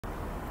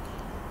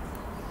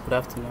Good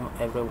afternoon,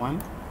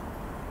 everyone.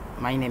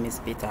 My name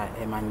is Peter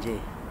Emanje.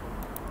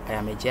 I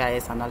am a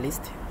GIS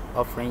analyst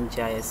offering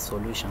GIS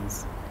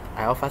solutions.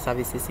 I offer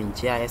services in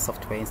GIS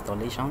software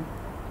installation,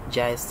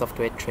 GIS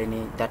software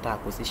training, data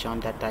acquisition,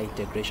 data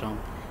integration,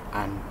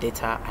 and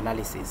data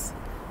analysis.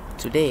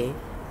 Today,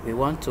 we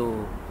want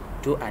to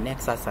do an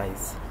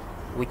exercise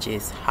which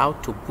is how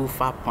to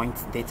buffer point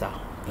data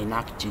in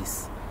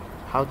ArcGIS.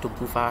 How to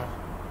buffer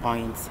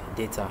point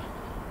data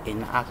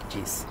in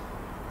ArcGIS.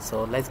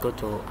 So let's go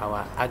to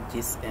our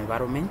ArcGIS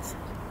environment.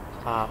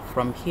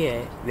 From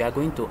here, we are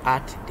going to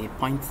add the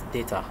point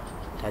data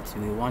that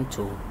we want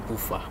to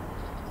buffer.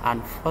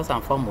 And first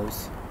and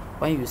foremost,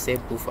 when you say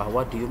buffer,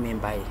 what do you mean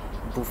by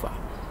buffer?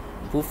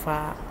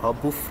 Buffer or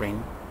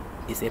buffering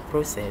is a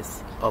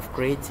process of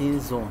creating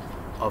zone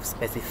of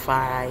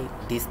specified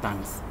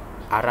distance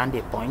around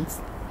a point,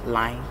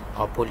 line,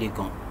 or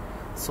polygon,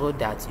 so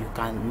that you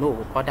can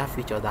know other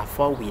features that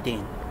fall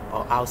within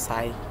or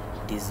outside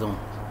the zone.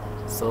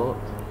 So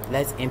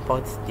let's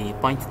import the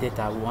point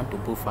data we want to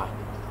buffer.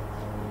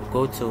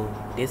 Go to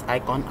this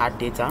icon, add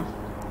data,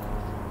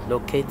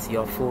 locate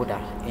your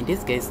folder. In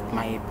this case,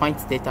 my point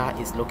data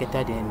is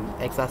located in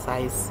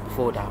exercise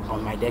folder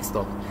on my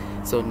desktop.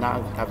 So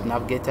now I've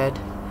navigated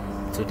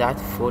to that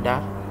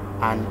folder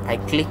and I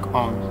click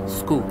on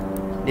school.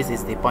 This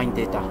is the point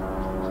data.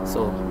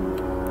 So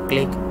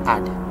click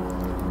add,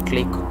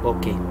 click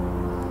OK.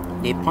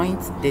 The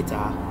point data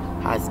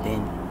has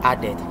been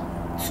added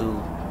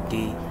to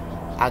the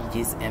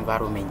ArcGIS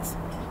environment.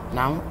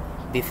 Now,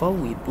 before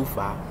we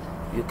buffer,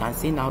 you can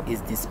see now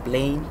it's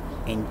displaying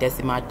in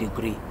decimal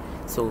degree.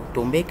 So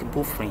to make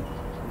buffering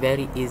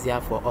very easier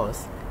for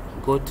us,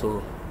 go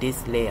to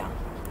this layer,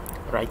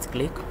 right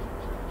click,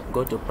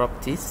 go to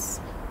properties,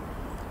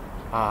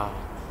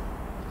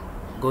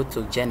 go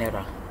to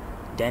general,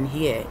 then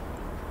here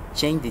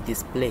change the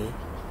display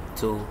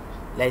to,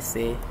 let's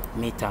say,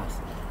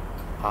 meters.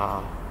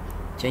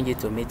 Change it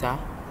to meter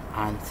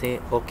and say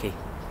OK.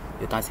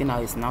 You can see now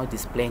it's now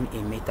displaying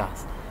in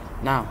meters.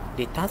 Now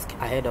the task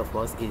ahead of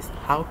us is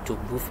how to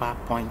buffer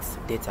points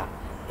data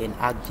in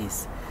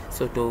ArcGIS.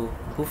 So to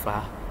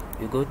buffer,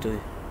 you go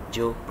to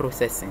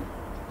geoprocessing,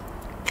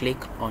 click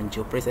on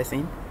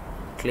geoprocessing,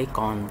 click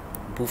on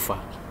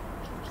buffer.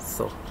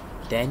 So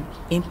then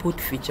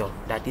input feature,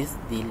 that is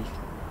the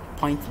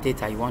point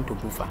data you want to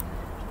buffer.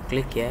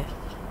 Click here,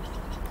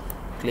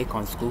 click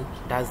on school.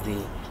 That's the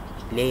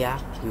layer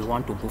we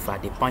want to buffer,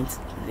 the point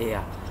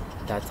layer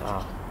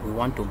that we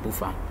want to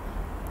buffer.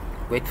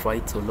 Wait for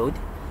it to load.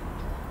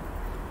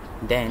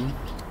 Then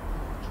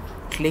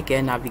click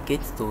here,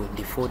 navigate to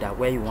the folder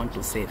where you want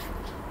to save.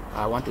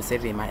 I want to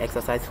save in my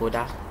exercise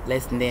folder.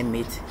 Let's name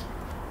it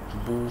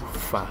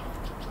buffer.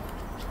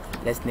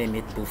 Let's name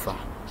it buffer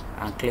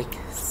and click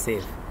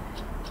save.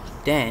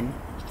 Then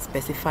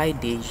specify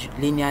the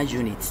linear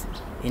units.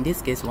 In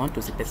this case, we want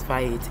to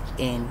specify it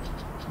in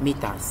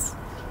meters.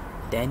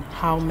 Then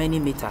how many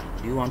meters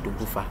do you want to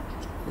buffer?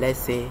 Let's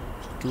say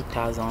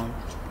 2000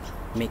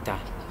 meter.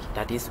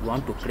 That is, we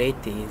want to create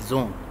a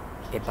zone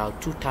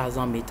about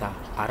 2000 meters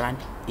around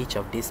each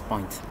of these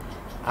points.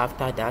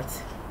 After that,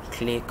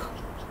 click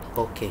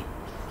OK.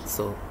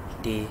 So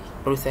the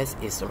process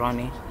is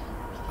running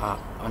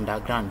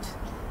underground.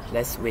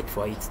 Let's wait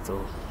for it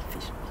to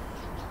finish.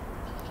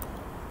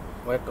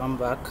 Welcome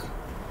back.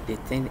 The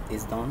thing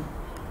is done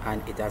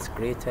and it has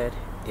created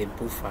a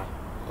buffer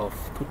of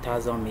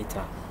 2000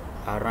 meters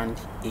around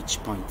each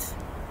point.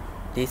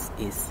 This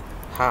is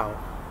how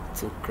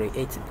to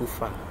create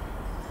buffer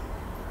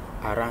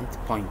around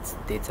point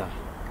data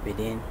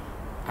within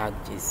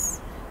ArcGIS.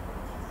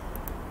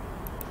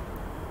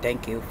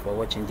 Thank you for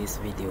watching this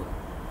video.